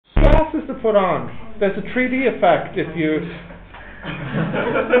glasses to put on. There's a 3D effect if you...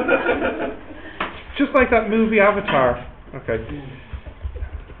 Just like that movie Avatar. Okay.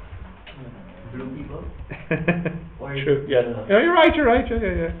 Blue people? True, yeah. No, you're right,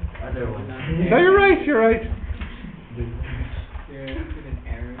 yeah. Other one. No, you're right.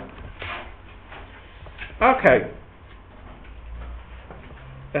 Okay.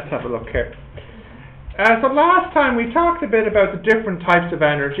 Let's have a look here. So last time we talked a bit about the different types of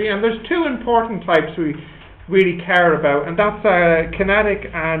energy, and there's two important types we really care about, and that's kinetic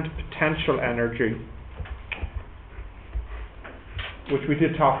and potential energy, which we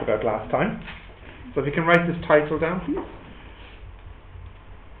did talk about last time. So if you can write this title down, please.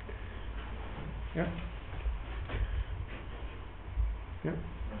 Yeah.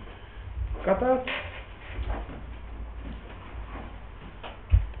 Got that?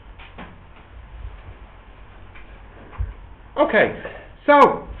 Okay,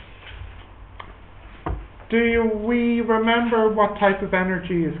 so do we remember what type of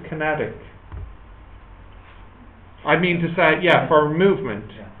energy is kinetic? I mean to say, yeah, for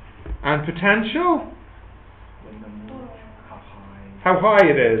movement. And potential? How high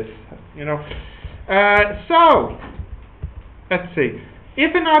it is, you know. So, let's see.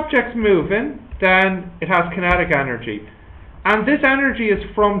 If an object's moving, then it has kinetic energy. And this energy is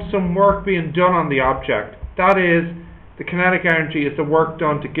from some work being done on the object. That is, the kinetic energy is the work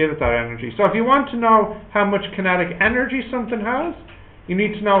done to give it that energy. So if you want to know how much kinetic energy something has, you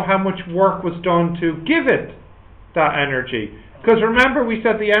need to know how much work was done to give it that energy. Because remember, we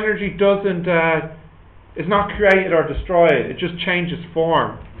said the energy is not created or destroyed, it just changes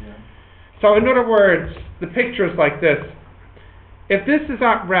form. Yeah. So in other words, the picture is like this. If this is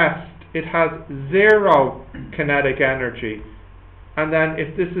at rest, it has 0 kinetic energy. And then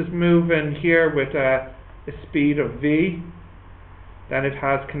if this is moving here with a speed of v, then it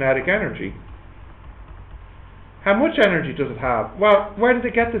has kinetic energy. How much energy does it have? Well, where did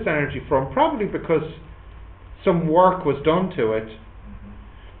it get this energy from? Probably because some work was done to it.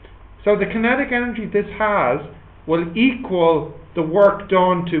 So the kinetic energy this has will equal the work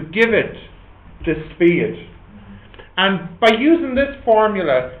done to give it this speed. And by using this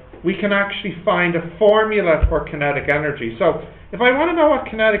formula, we can actually find a formula for kinetic energy. So if I want to know what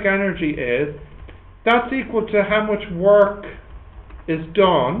kinetic energy is, that's equal to how much work is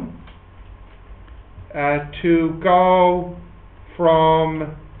done to go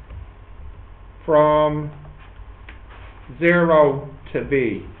from 0 to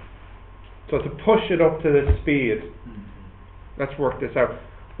v. So to push it up to this speed. Let's work this out.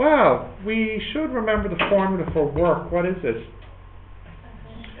 Well, we should remember the formula for work. What is it?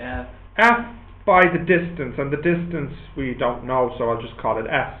 F by the distance, and the distance we don't know, so I'll just call it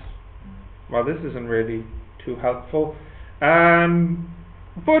S. Well, this isn't really too helpful.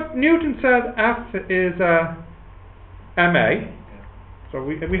 But Newton said F is MA. So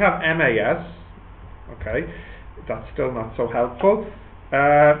we have MAS. Okay, that's still not so helpful.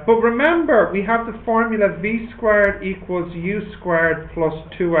 But remember, we have the formula V squared equals U squared plus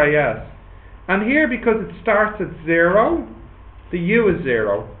 2AS. And here, because it starts at 0, the U is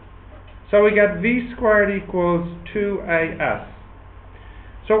 0. So we get V squared equals 2AS.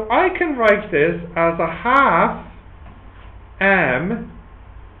 So I can write this as a half M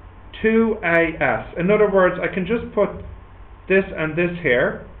 2AS. In other words, I can just put this and this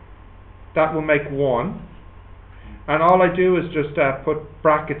here. That will make 1. And all I do is just put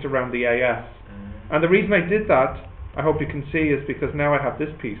brackets around the AS. And the reason I did that, I hope you can see, is because now I have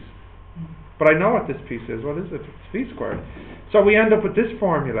this piece. But I know what this piece is. What is it? It's V squared. So we end up with this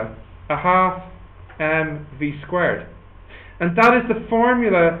formula, a half mv squared. And that is the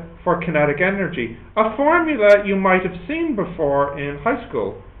formula for kinetic energy. A formula you might have seen before in high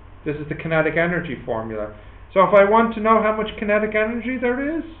school. This is the kinetic energy formula. So if I want to know how much kinetic energy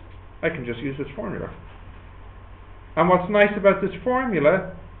there is, I can just use this formula. And what's nice about this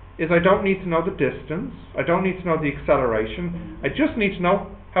formula is I don't need to know the distance, I don't need to know the acceleration, I just need to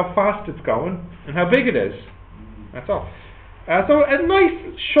know how fast it's going and how big it is. That's all. So a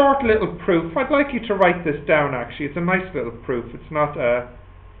nice short little proof. I'd like you to write this down actually. It's a nice little proof. It's not that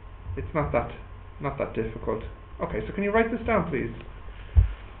difficult. Okay, so can you write this down please?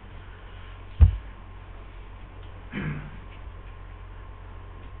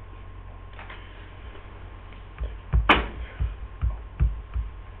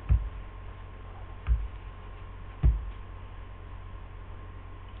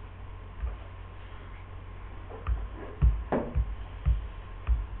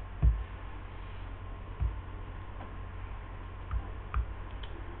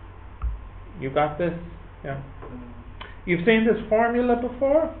 You got this? Yeah. You've seen this formula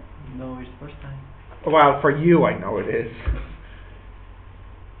before? No, it's first time. Well, for you, I know it is.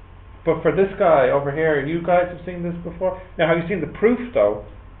 But for this guy over here, you guys have seen this before? Now, have you seen the proof, though?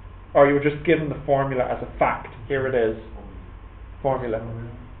 Or you were just given the formula as a fact? Here it is. Formula.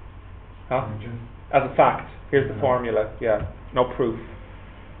 Huh? As a fact. Here's the formula. Yeah. No proof.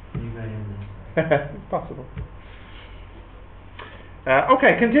 Possible.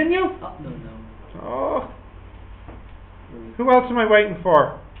 Okay, continue. No. Oh. Who else am I waiting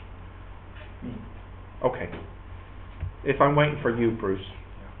for? Me. Okay. If I'm waiting for you, Bruce,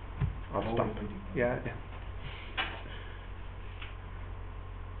 I'll stop. Yeah.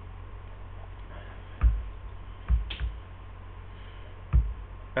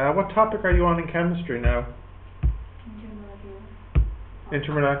 What topic are you on in chemistry now?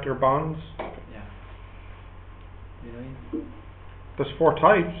 Intermolecular bonds. Yeah. You know it? There's 4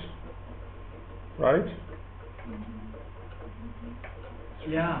 types, right?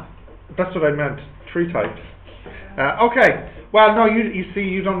 Yeah. That's what I meant. 3 types. Okay. Well, no, you see,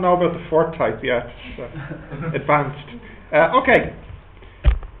 you don't know about the 4th type yet. So advanced. Okay.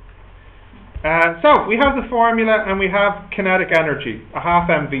 So we have the formula and we have kinetic energy, a half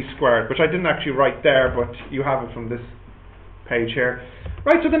mv squared, which I didn't actually write there, but you have it from this page here.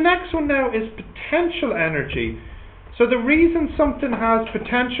 Right, so the next one now is potential energy. So the reason something has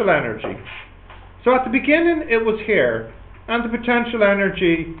potential energy. So at the beginning it was here, and the potential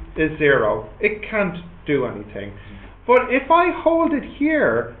energy is 0. It can't do anything. But if I hold it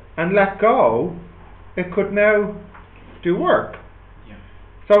here and let go, it could now do work.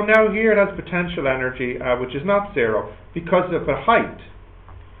 So now here it has potential energy, which is not 0, because of the height.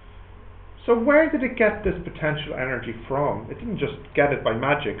 So where did it get this potential energy from? It didn't just get it by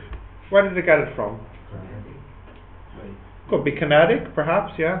magic. Where did it get it from? Could be kinetic,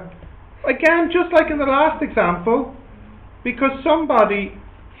 perhaps, yeah. Again, just like in the last example, because somebody...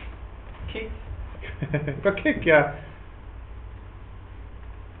 Kick. got kicked, yeah.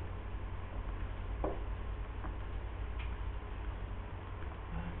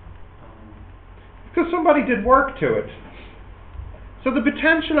 Because somebody did work to it. So the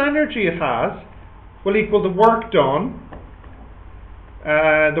potential energy it has will equal the work done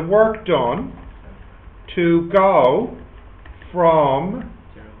to go from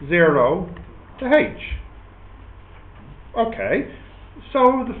 0 to h. Okay,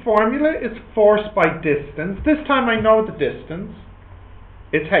 so the formula is force by distance. This time I know the distance.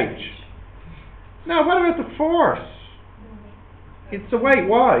 It's h. Now what about the force? It's the weight.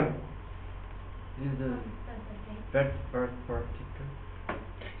 Why? This is the earth particle.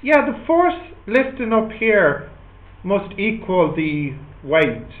 Yeah, the force lifting up here must equal the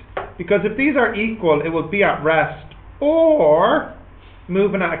weight, because if these are equal it will be at rest or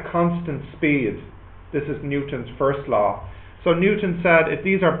moving at a constant speed. This is Newton's first law. So Newton said if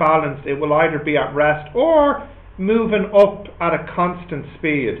these are balanced it will either be at rest or moving up at a constant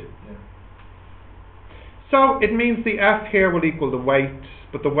speed. Yeah. So it means the F here will equal the weight,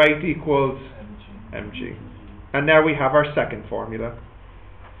 but the weight equals mg. And now we have our second formula.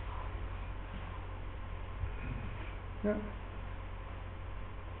 Yeah.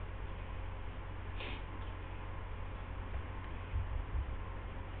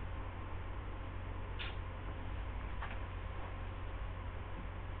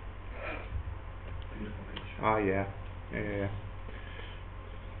 Ah, yeah. Yeah.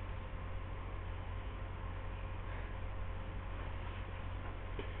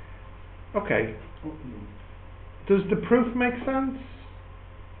 Okay. Does the proof make sense?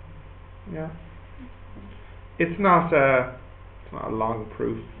 Yeah. It's not a long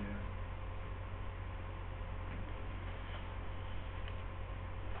proof.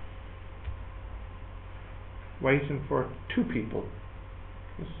 Waiting for 2 people.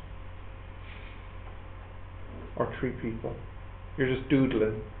 Yes. Or 3 people. You're just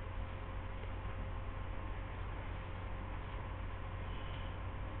doodling.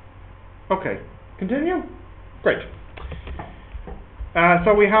 Okay, continue? Great.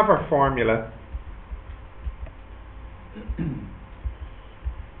 So we have our formula.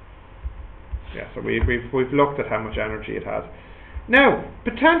 Yeah, so we've looked at how much energy it has. Now,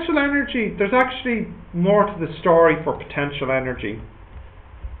 potential energy, there's actually more to the story for potential energy.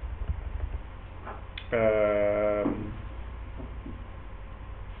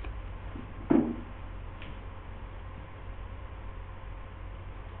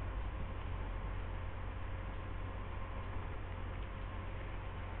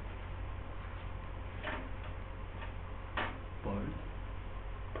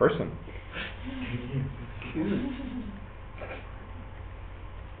 Person.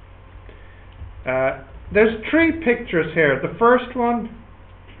 There's 3 pictures here. The first one,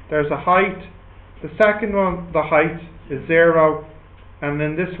 there's a height. The second one, the height is 0, and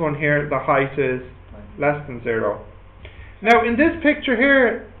then this one here, the height is less than 0. Now in this picture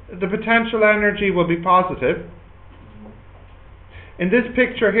here, the potential energy will be positive. In this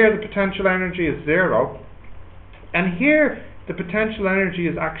picture here, the potential energy is 0. And here, the potential energy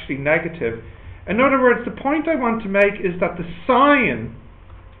is actually negative. In other words, the point I want to make is that the sign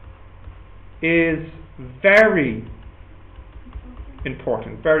is very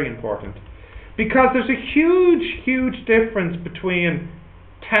important, very important. Because there's a huge, huge difference between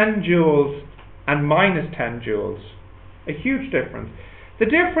 10 joules and minus 10 joules. A huge difference. The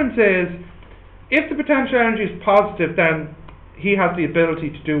difference is, if the potential energy is positive, then he has the ability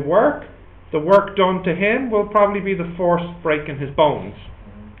to do work. The work done to him will probably be the force breaking his bones.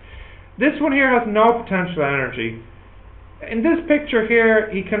 This one here has no potential energy. In this picture here,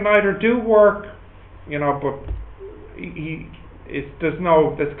 he can neither do work, you know, but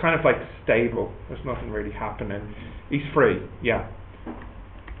it's kind of like stable. There's nothing really happening. He's free, yeah.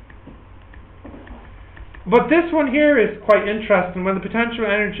 But this one here is quite interesting. When the potential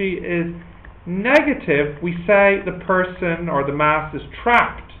energy is negative, we say the person or the mass is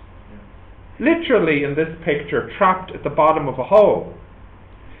trapped. Literally in this picture, trapped at the bottom of a hole.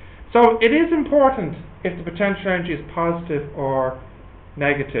 So it is important if the potential energy is positive or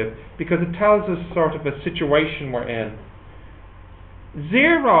negative, because it tells us sort of a situation we're in.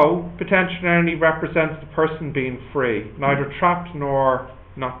 0 potential energy represents the person being free, neither trapped nor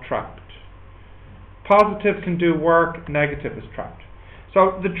not trapped. Positive can do work, negative is trapped.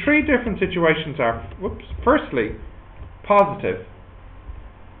 So the three different situations are, firstly, positive.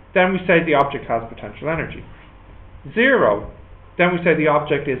 Then we say the object has potential energy. 0, then we say the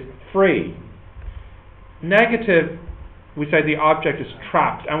object is free. Negative, we say the object is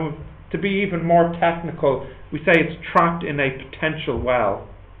trapped. And to be even more technical, we say it's trapped in a potential well.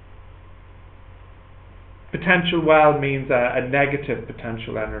 Potential well means a negative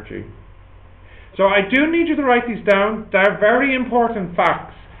potential energy. So I do need you to write these down. They're very important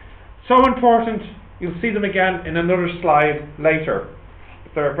facts. So important, you'll see them again in another slide later.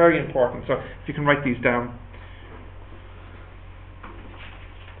 They're very important, so if you can write these down.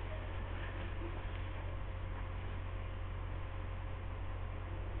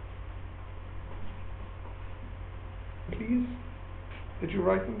 Please, did you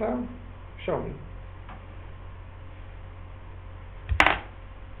write them down? Show me.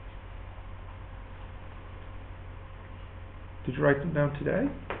 Did you write them down today?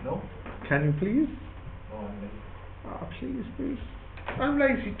 No. Can you please? No, I'm lazy. Ah, please, please. I'm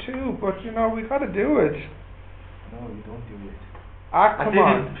lazy too, but you know, we gotta do it. No, you don't do it. Ah, come on.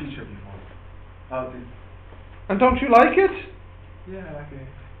 I did this picture before. Oh, this. And don't you like it? Yeah, I like it.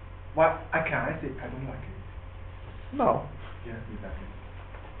 What? I say I don't like it. No. Yeah, exactly.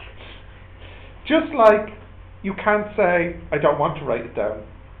 Just like you can't say, I don't want to write it down.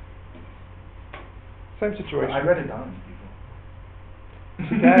 Same situation. Well, I read it down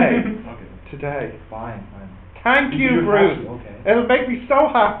before. Today. Okay. Today. Fine. Thank you, Bruce. Happy, okay. It'll make me so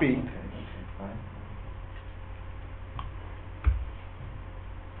happy. Okay,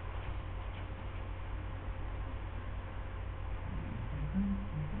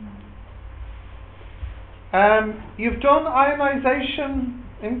 fine. You've done ionization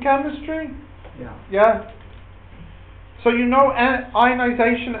in chemistry? Yeah. Yeah. So you know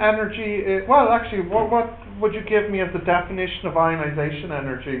ionization energy, well actually, what would you give me as the definition of ionization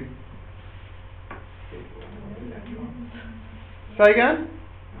energy? Say again?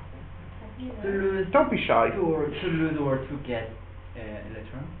 To lose, don't be shy. to lose or to get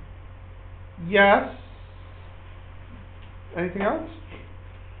electron. Yes. Anything else?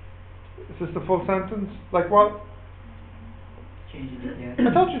 Is this the full sentence? Like what? Change it again.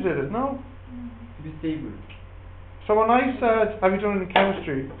 I thought you did it, no? To be stable. So when I said, have you done it in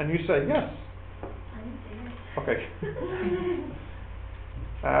chemistry? And you say, yes. Okay.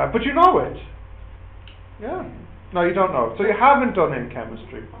 But you know it. Yeah. No, you don't know it. So you haven't done it in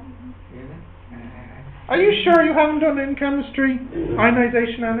chemistry. Really? Are you sure you haven't done it in chemistry?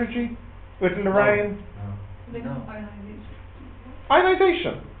 Ionization energy? With Lorraine? No.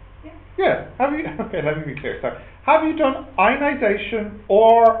 Ionization? Yeah. Yeah. Have you? Okay, let me be clear. Sorry. Have you done ionization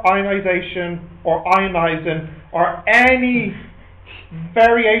or ionization or ionizing or any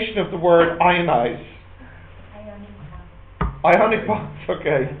variation of the word ionize? Ionic bonds.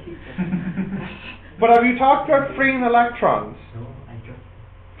 Okay. But have you talked about freeing electrons? No, I just.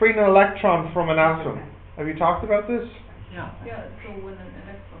 Freeing an electron from an atom. Have you talked about this? Yeah. Yeah, so when an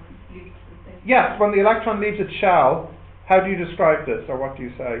electron leaves the same. Yes, when the electron leaves its shell, how do you describe this, or what do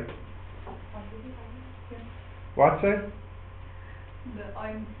you say? What say? The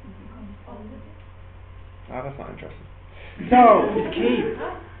ion becomes positive. Ah, that's not interesting. So,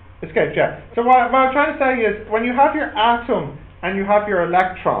 escape, yeah. So what I'm trying to say is, when you have your atom and you have your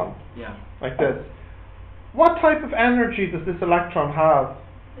electron, Yeah. like this, what type of energy does this electron have?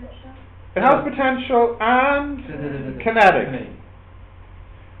 It has potential and kinetic.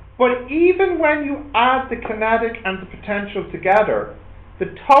 But even when you add the kinetic and the potential together, the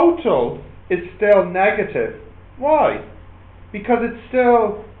total is still negative. Why? Because it's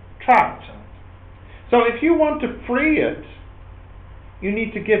still trapped. So if you want to free it, you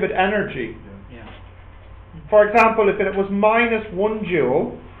need to give it energy. Yeah. For example, if it was minus 1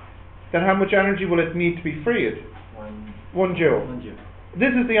 joule, then how much energy will it need to be freed? 1 joule. 1 joule.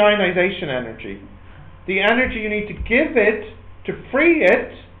 This is the ionization energy. The energy you need to give it to free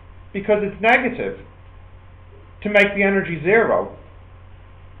it, because it's negative, to make the energy zero.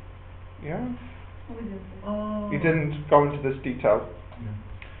 Yeah? You didn't go into this detail.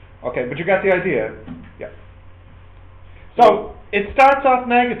 Okay, but you get the idea. Yeah. So it starts off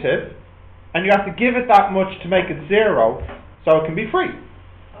negative, and you have to give it that much to make it zero, so it can be free.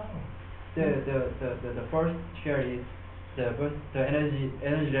 The first share is the energy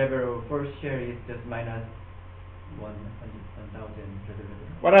level of first share is just minus 1,000.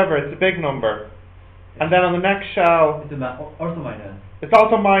 Whatever, it's a big number. And then on the next shell, It's also minus. it's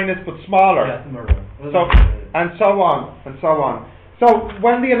also minus but smaller. Yeah, smaller. So and so on and so on. So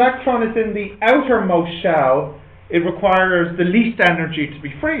when the electron is in the outermost shell, it requires the least energy to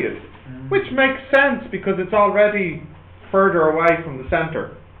be freed, which makes sense because it's already further away from the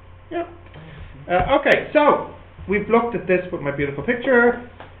center. Yeah. Okay, so we've looked at this with my beautiful picture.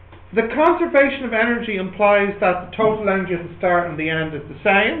 The conservation of energy implies that the total energy at the start and the end is the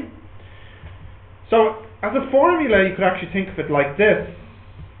same. So as a formula, you could actually think of it like this,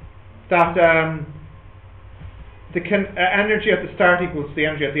 that the energy at the start equals the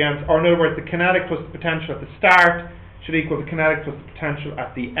energy at the end, or in other words, the kinetic plus the potential at the start should equal the kinetic plus the potential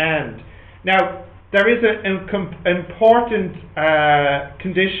at the end. Now, there is an important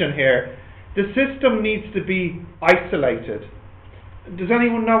condition here. The system needs to be isolated. Does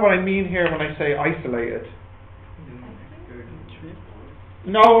anyone know what I mean here when I say isolated?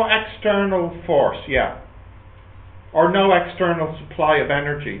 No external force, yeah. Or no external supply of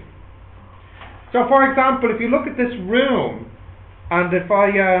energy. So for example, if you look at this room, and if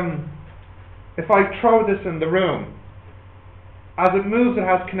I throw this in the room, as it moves it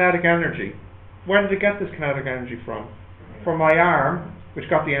has kinetic energy. Where did it get this kinetic energy from? From my arm, which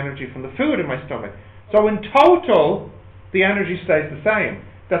got the energy from the food in my stomach. So in total, the energy stays the same.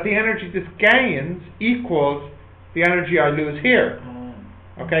 That the energy this gains equals the energy I lose here.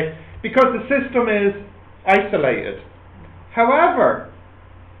 Okay? Because the system is isolated. However,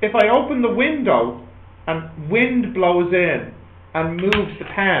 if I open the window and wind blows in and moves the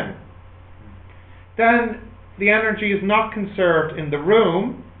pen, then the energy is not conserved in the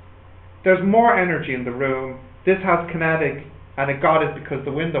room. There's more energy in the room. This has kinetic, and it got it because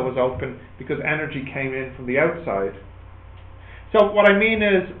the window was open, because energy came in from the outside. So what I mean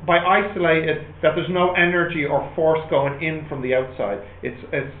is, by isolated, that there's no energy or force going in from the outside.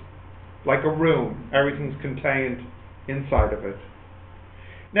 It's like a room. Everything's contained inside of it.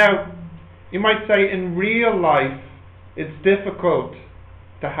 Now, you might say in real life, it's difficult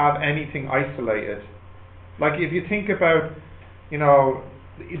to have anything isolated. Like if you think about,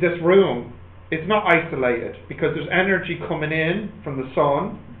 this room, it's not isolated because there's energy coming in from the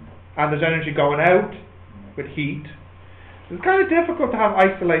sun and there's energy going out with heat. It's kind of difficult to have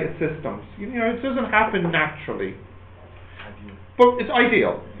isolated systems. It doesn't happen naturally. But it's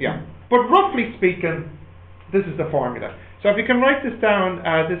ideal, yeah. But roughly speaking, this is the formula. So if you can write this down,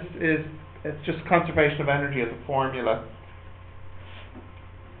 it's just conservation of energy as a formula.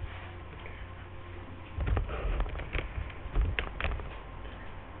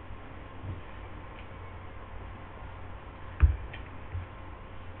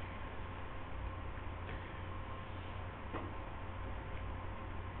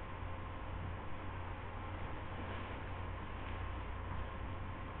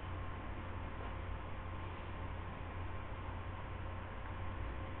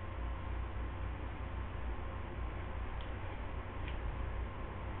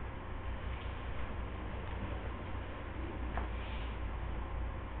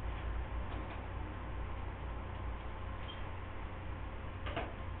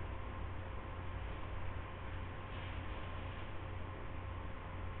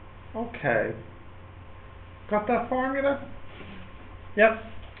 Okay. Got that formula? Yep.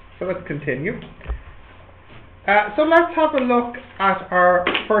 So let's continue. So let's have a look at our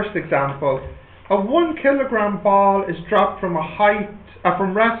first example. a 1 kilogram ball is dropped from a height,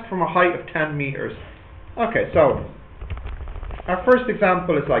 from rest from a height of 10 meters. Okay, so our first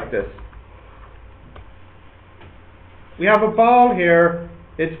example is like this. We have a ball here,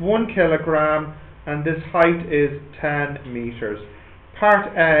 it's 1 kilogram, and this height is 10 meters.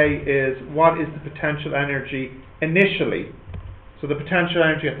 Part A is what is the potential energy initially. So the potential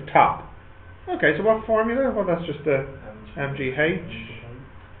energy at the top. Okay, so what formula? Well, that's just the mgh,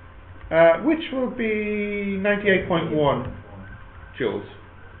 which will be 98.1 joules.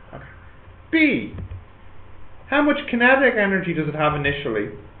 Okay. B, how much kinetic energy does it have initially?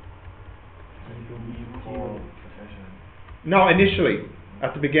 No, initially,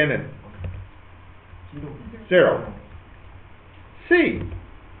 at the beginning. 0. C,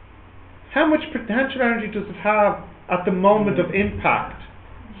 how much potential energy does it have at the moment of impact?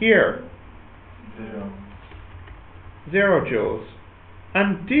 Here. 0 joules.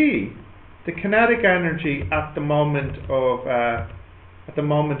 And D, the kinetic energy at the moment of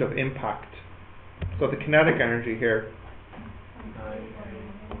impact. So the kinetic energy here.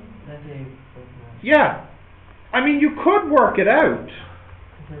 Yeah. I mean, you could work it out.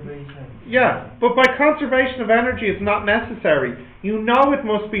 Yeah, but by conservation of energy it's not necessary. You know it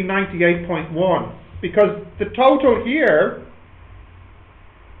must be 98.1 because the total here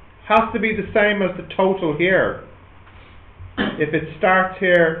has to be the same as the total here if it starts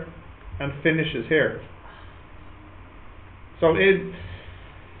here and finishes here. So it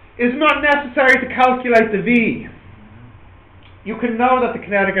is not necessary to calculate the V. You can know that the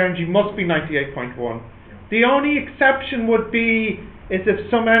kinetic energy must be 98.1. The only exception would be is if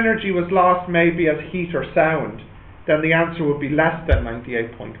some energy was lost maybe as heat or sound, then the answer would be less than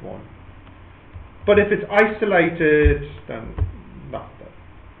 98.1. But if it's isolated, then not that.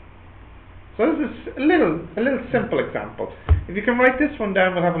 So this is a little simple example. If you can write this one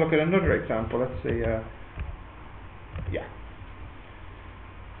down, we'll have a look at another example. Let's see. Yeah.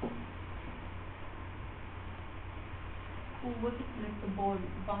 What if like the ball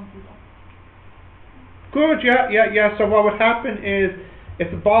bounces off? Good, yeah. So what would happen is,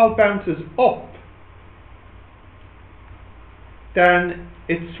 if the ball bounces up, then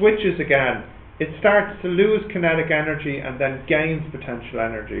it switches again. It starts to lose kinetic energy and then gains potential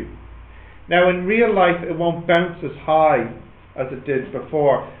energy. Now in real life it won't bounce as high as it did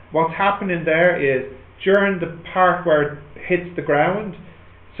before. What's happening there is, during the part where it hits the ground,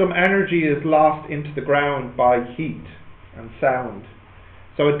 some energy is lost into the ground by heat and sound.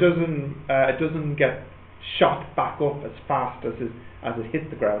 So it doesn't get shot back up as fast as it hit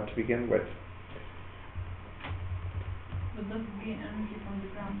the ground to begin with. But does it gain energy from the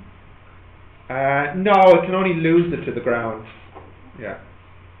ground? No, it can only lose it to the ground. Yeah.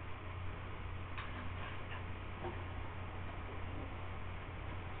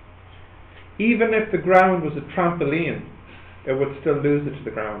 Even if the ground was a trampoline, it would still lose it to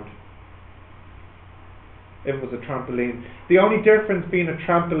the ground. If it was a trampoline. The only difference being a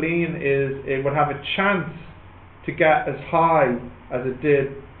trampoline is it would have a chance to get as high as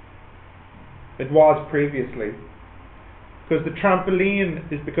it was previously. Because the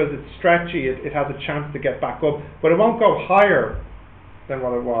trampoline is, because it's stretchy, it has a chance to get back up, but it won't go higher than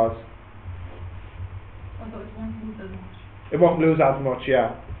what it was. Although it won't lose as much. It won't lose as much,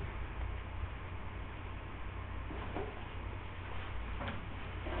 yeah.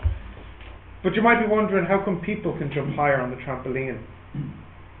 But you might be wondering, how come people can jump higher on the trampoline?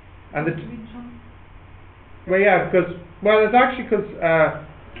 And well, yeah, it's actually because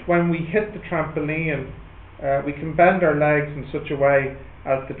when we hit the trampoline, we can bend our legs in such a way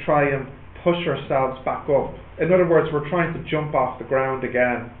as to try and push ourselves back up. In other words, we're trying to jump off the ground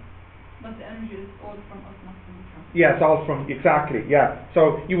again. But the energy is all from us, not from the trampoline. Yeah, it's all from, exactly, yeah.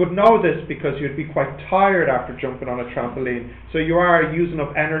 So you would know this because you'd be quite tired after jumping on a trampoline. So you are using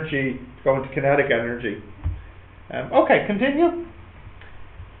up energy to go into kinetic energy. Okay, continue.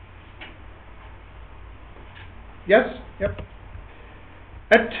 Yes, yep.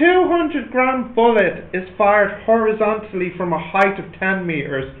 A 200-gram bullet is fired horizontally from a height of 10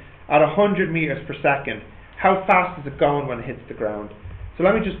 meters at 100 meters per second. How fast is it going when it hits the ground? So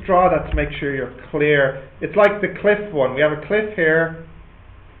let me just draw that to make sure you're clear. It's like the cliff one. We have a cliff here.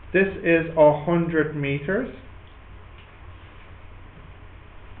 This is 100 meters.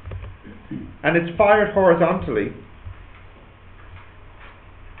 And it's fired horizontally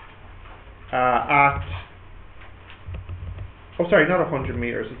at... Oh, sorry, not 100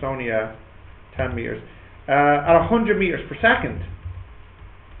 meters. It's only 10 meters. At 100 meters per second.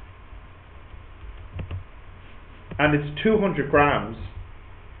 And it's 200 grams.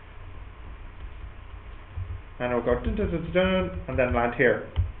 And it'll go dun, dun, dun, dun, dun, and then land here.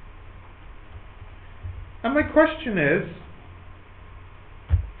 And my question is,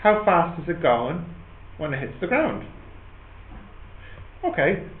 how fast is it going when it hits the ground?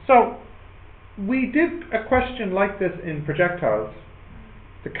 Okay, so we did a question like this in projectiles.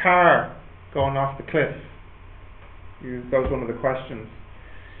 The car going off the cliff. That was one of the questions.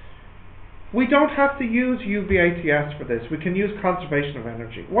 We don't have to use UVATS for this. We can use conservation of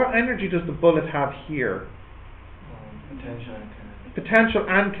energy. What energy does the bullet have here? Potential and kinetic. Potential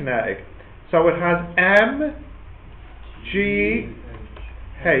and kinetic. So it has mgh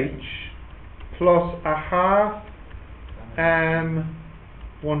plus a half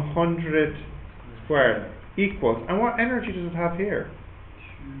m100 squared equals. And what energy does it have here?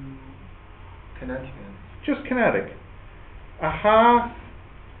 Kinetic. Just kinetic. A half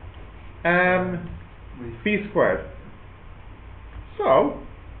v squared. So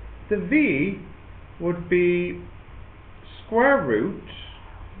the v would be square root,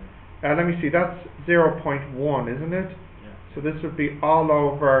 let me see, that's 0.1, isn't it? Yeah. So this would be all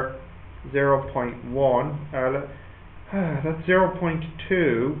over 0.1, that's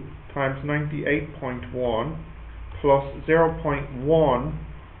 0.2 times 98.1 plus 0.1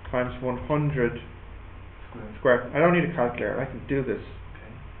 times 100 squared. I don't need a calculator, I can do this.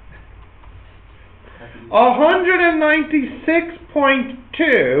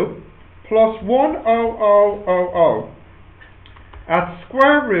 196.2 plus 10000 at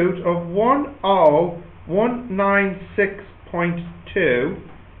square root of 10196.2,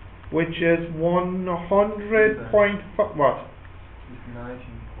 which is 100 point what? It's 19.62.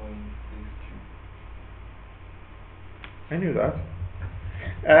 I knew that.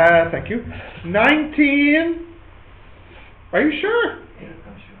 Thank you. 19. Are you sure? I'm sure.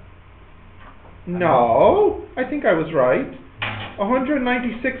 No, I think I was right.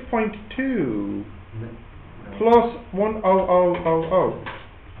 196.2 plus 10000.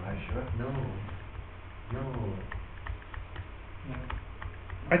 Are you sure? No.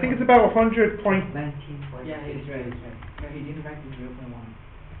 I think it's about 100 point. 19. Yeah, it's right. No, he didn't write the 0.1.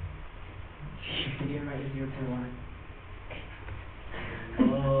 He didn't write the 0.1.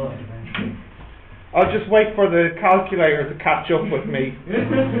 Oh. I'll just wait for the calculator to catch up with me.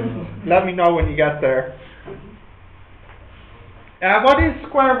 Let me know when you get there. What is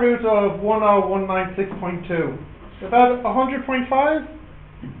square root of 10196.2? About 100.5?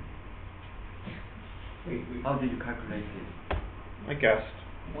 Wait. How did you calculate this? I guessed.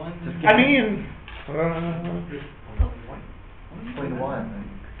 Just I mean, 0.1.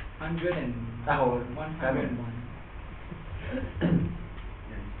 100 and Oh, 101.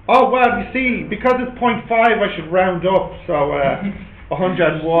 oh well, you see, because it's 0.5, I should round up. So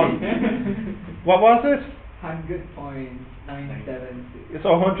 101. What was it? 100.976. It's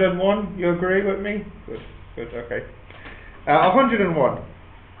 101. You agree with me? Good. Okay. 101.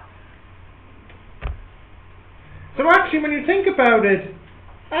 So actually, when you think about it,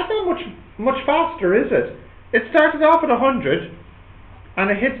 that's not much faster, is it? It started off at 100,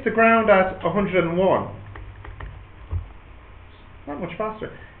 and it hits the ground at 101. Not much faster.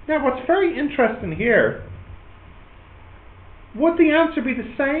 Now, what's very interesting here, would the answer be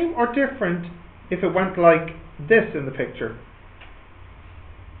the same or different if it went like this in the picture?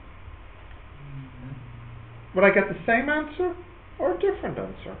 Would I get the same answer or a different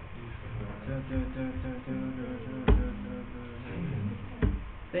answer?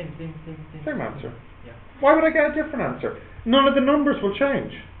 Same answer. Yeah. Why would I get a different answer? None of the numbers will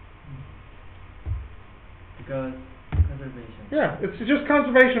change. Because conservation. Yeah, it's just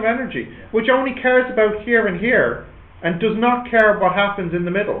conservation of energy, which only cares about here and here, and does not care what happens in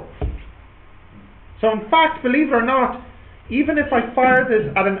the middle. So in fact, believe it or not, even if I fire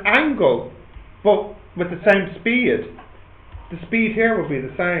this at an angle, but with the same speed, the speed here will be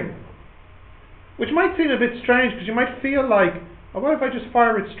the same. Which might seem a bit strange, because you might feel like, oh, what if I just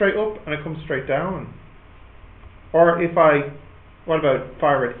fire it straight up and it comes straight down? Or what about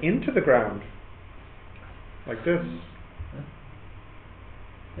fire it into the ground? Like this.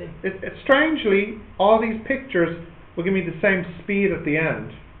 Strangely, all these pictures will give me the same speed at the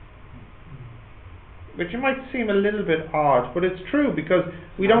end. Which might seem a little bit odd, but it's true, because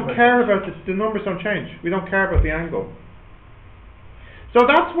we don't care about the numbers don't change. We don't care about the angle. So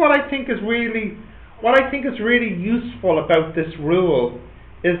that's what I think is really useful about this rule,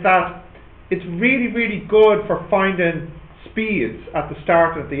 is that it's really, really good for finding speeds at the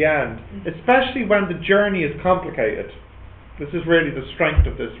start and at the end, especially when the journey is complicated. This is really the strength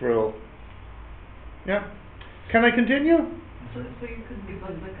of this rule. Yeah. Can I continue? So you could give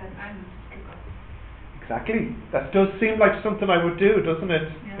us like an angle to stick up. Exactly. That does seem like something I would do, doesn't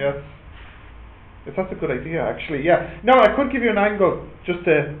it? Yeah. Yes. That's a good idea, actually. Yeah. No, I could give you an angle just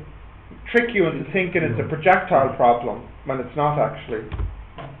to trick you into thinking it's a projectile problem when it's not actually.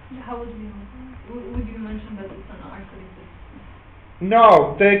 How would you mention that it's an arc?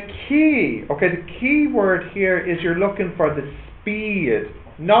 No, the key word here is you're looking for the speed,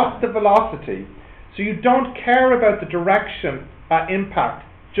 not the velocity. So you don't care about the direction at impact,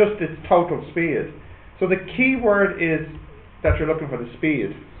 just its total speed. So the key word is that you're looking for the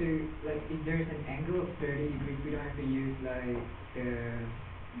speed. So, like, if there's an angle of 30 degrees, we don't have to use, like, the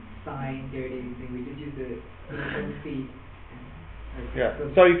sine 30 thing. We just use the initial speed. Yeah,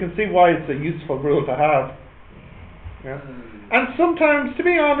 so you can see why it's a useful rule to have. Yeah. And sometimes, to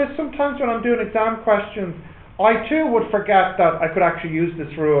be honest, sometimes when I'm doing exam questions, I too would forget that I could actually use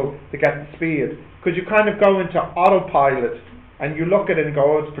this rule to get the speed. Because you kind of go into autopilot and you look at it and go,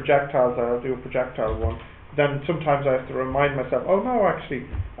 oh, it's projectiles, I'll do a projectile one. Then sometimes I have to remind myself, oh no, actually,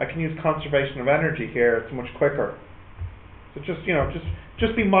 I can use conservation of energy here, it's much quicker. So just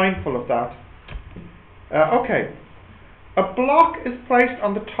be mindful of that. Okay. A block is placed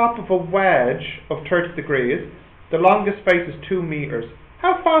on the top of a wedge of 30 degrees. The longest space is 2 meters.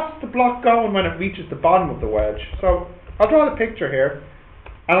 How fast is the block going when it reaches the bottom of the wedge? So I'll draw the picture here,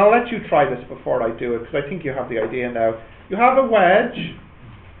 and I'll let you try this before I do it, because I think you have the idea now. You have a wedge,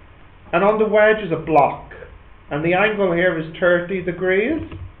 and on the wedge is a block, and the angle here is 30 degrees,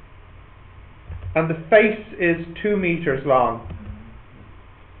 and the face is 2 meters long.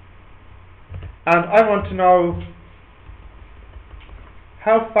 And I want to know,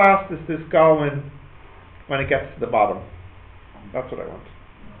 how fast is this going when it gets to the bottom? That's what I want.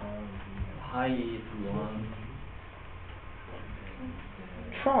 High is 1.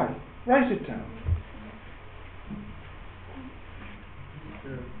 Try. Write it down.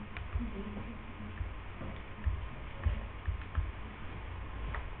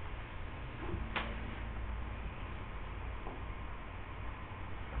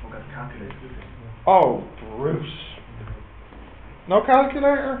 I forgot to calculate. Oh, Bruce. No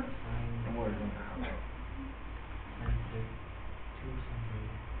calculator? Don't worry, don't have it.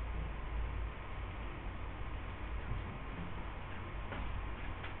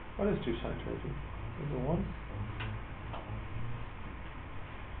 What is 2 sine 30? Is it 1?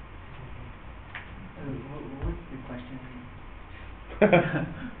 What's the question?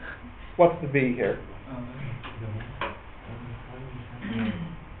 What's the V here?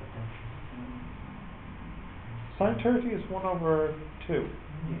 Sine 30 is 1 over 2.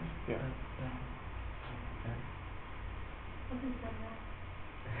 Yeah.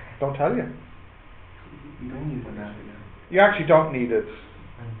 Don't tell you. You don't use the math again. You actually don't need it. Do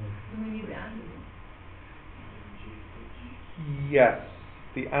we need the angle? Yes,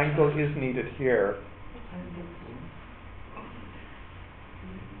 the angle is needed here.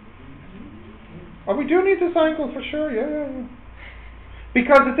 Oh, we do need this angle for sure, yeah.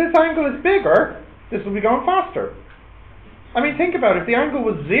 Because if this angle is bigger, this will be going faster. I mean, think about it. If the angle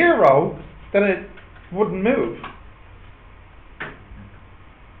was 0, then it wouldn't move.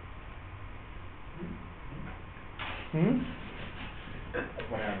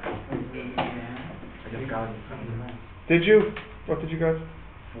 Whatever. I just got it. Did you? What did you get?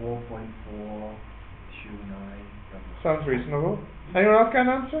 4.429. Sounds reasonable. Anyone else got an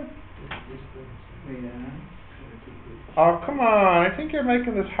answer? Yeah. Oh, come on. I think you're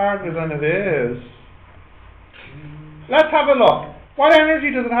making this harder than it is. Let's have a look. What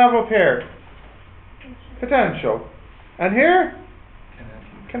energy does it have up here? Potential. And here?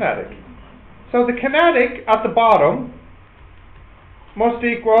 Kinetic. So the kinetic at the bottom must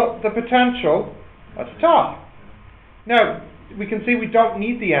equal the potential at the top. Now, we can see we don't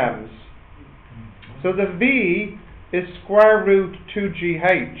need the m's. So the V is square root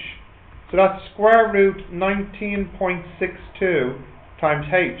 2gh. So that's square root 19.62 times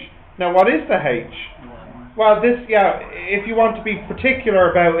h. Now what is the h? Well, this, if you want to be particular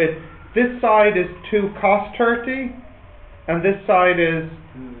about it, this side is 2 cos 30 and this side is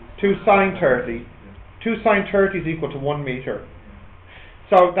 2 sine 30. 2 sine 30 is equal to 1 meter.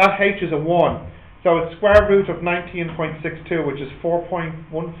 So that h is a 1. So it's square root of 19.62, which is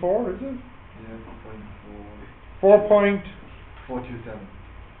 4.14, is it? Yeah, 4.427.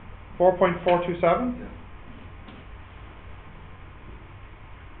 4.427. Yeah.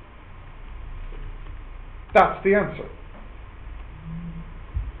 That's the answer.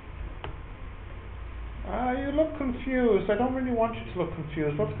 You look confused. I don't really want you to look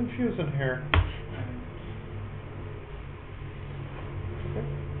confused. What's confusing here? Okay.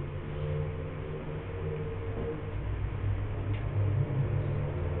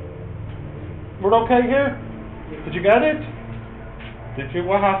 We're okay here? Did you get it? Did you?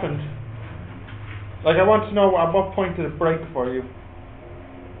 What happened? Like, I want to know at what point did it break for you?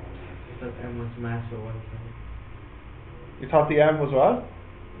 thought M was mass or what? You thought the M was what?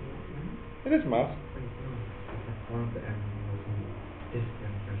 It is mass. One of the M was in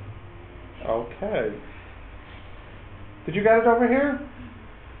distance or something. Okay. Did you get it over here?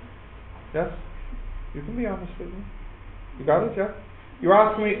 Yes? You can be honest with me. You got it, yeah? You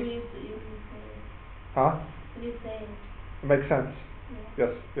asked me... You say it. Huh? You say it. It makes sense.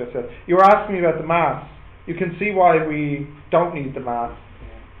 Yeah. Yes. You were asking me about the mass. You can see why we don't need the mass.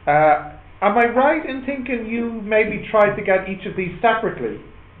 Am I right in thinking you maybe tried to get each of these separately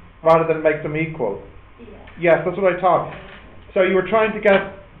rather than make them equal? Yeah. Yes, that's what I thought. So you were trying to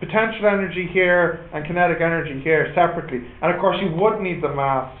get potential energy here and kinetic energy here separately. And of course you would need the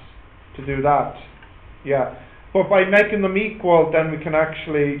mass to do that. Yeah. But by making them equal, then we can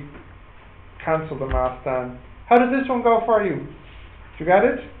actually cancel the mass then. How did this one go for you? Did you get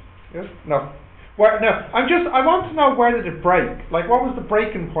it? Yes? No. Where, no. I want to know, where did it break? Like, what was the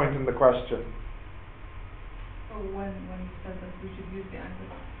breaking point in the question? Oh, when you said that we should use the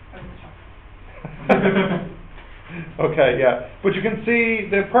angle, I was shocked. Okay, yeah. But you can see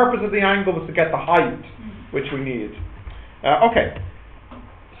the purpose of the angle was to get the height, which we need. Okay.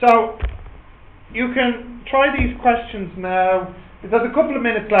 So, you can try these questions now. There's a couple of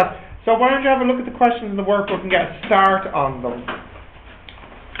minutes left. So why don't you have a look at the questions in the workbook and get a start on them.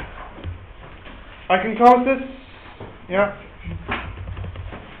 I can close this? Yeah.